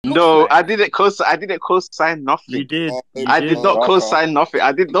looks No, like. I didn't co-sign You nothing. did. You I did. did not Darker. co-sign nothing.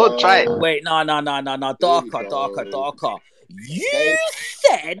 I did not try. Wait, no. Here we Darker. go. You Same,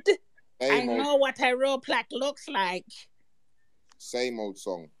 said I same old, know what a real plaque looks like. same old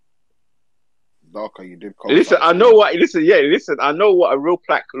song. Darker, you did Listen, co-sign. I know what a real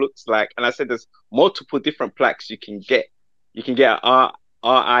plaque looks like, and I said there's multiple different plaques you can get. You can get a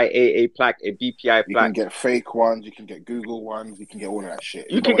RIAA plaque, a BPI You can plaque. get fake ones, you can get Google ones, you can get all of that shit.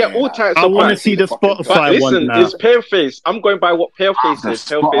 You know can what get I mean? all types I of want to plaques. see the fucking But Spotify one listen, now. it's Paleface. I'm going by what Paleface says.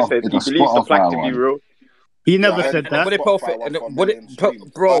 Paleface says he believes the plaque to be real. He Yeah, never I heard said the that. What it Spotify profit? one for a What million it,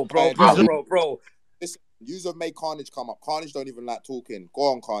 streams. bro? Listen, user made Carnage come up. Carnage don't even like talking.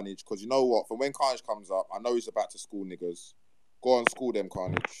 Go on, Carnage, because you know what? From when Carnage comes up, I know he's about to school niggas. Go on, school them,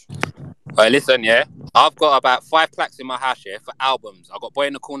 Carnage. Right, listen, yeah. I've got about 5 plaques in my house, yeah, for albums. I've got Boy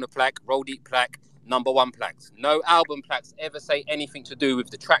in the Corner plaque, Roll Deep plaque, Number 1 plaques. No album plaques ever say anything to do with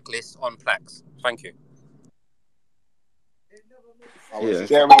the track list on plaques. Thank you. Yeah.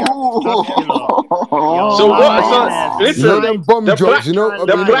 There we go. So what? So You know listen, them bomb the drops, plaque, you know,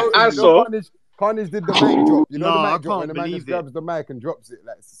 the you plaque know, I you know saw. Carnage did the mic drop. You know No, the I mic drop when can't the man believe just grabs the mic and drops it,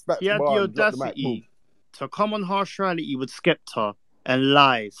 like slaps He the had bar the and drop the mic. Boom. audacity to come on Harsh Reality with Skepta and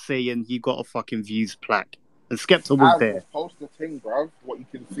lie, saying he got a fucking views plaque. And Skepta was there. Post the thing, bro. What you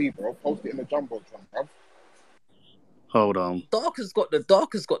can see, bro. Post it in the jumbotron, bro. Hold on. Darker's got the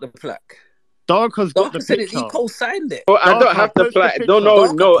plaque. Darker's got Darker the said it. He picture. co-signed it. Oh, I don't Darker, have the post the plaque. picture. No.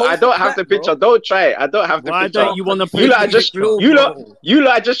 Darker, I post don't the have the plaque, picture. bro. Don't try it. I don't have the Why picture. don't you want to You post lot the are just picture? you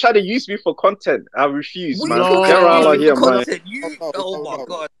lot are just trying to use me for content. I refuse, What man. are you No. Get around out talking here, about man. content? Oh my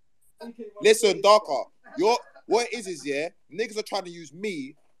god. Listen, Darker, what it is, yeah, niggas are trying to use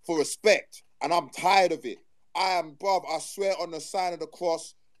me for respect, and I'm tired of it. I swear on the sign of the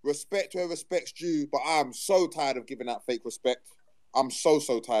cross, respect where respect's due, but I am so tired of giving out fake respect. I'm so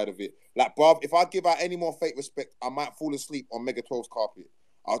tired of it. Like, bruv, if I give out any more fake respect, I might fall asleep on Mega 12's carpet.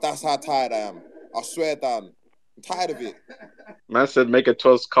 Oh, that's how tired I am. I swear, Dan. I'm tired of it. Man said make a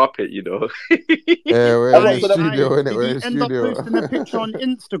 12 carpet, you know. Yeah, we're in the studio, innit? Did We're in he the end up studio. posting a picture on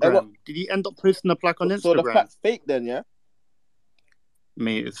Instagram? Did he end up posting a plaque on Instagram? So the plaque's fake then, yeah?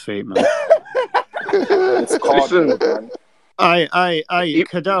 Mate, it's fake, man. It's cardboard, man.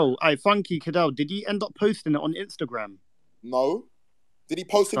 Cadell, Funky Cadell, did he end up posting it on Instagram? No. Did he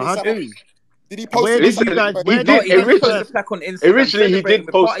post it So in how his did Did he post Where it did Listen, you guys? he Where did. No, did he you did post first? the plaque on Instagram. Originally, he celebrating did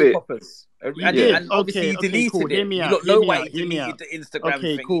with post party it. poppers. He did. And obviously he Okay, deleted cool. it. Hear me You out. don't Hear know me why out. he Hear me deleted out. the Instagram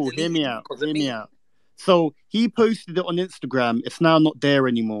Okay, thing. cool. He Hear me deleted it out. because of Hear me. me out. So he posted it on Instagram. It's now not there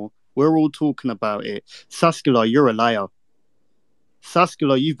anymore. We're all talking about it. Saskula, you're a liar.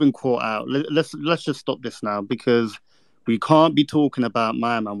 Saskula, you've been caught out. Let's just stop this now because we can't be talking about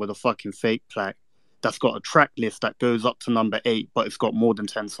my man with a fucking fake plaque that's got a track list that goes up to number 8, but it's got more than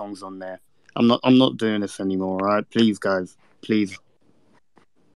 10 songs on there. I'm not doing this anymore, all right? Please, guys. Please.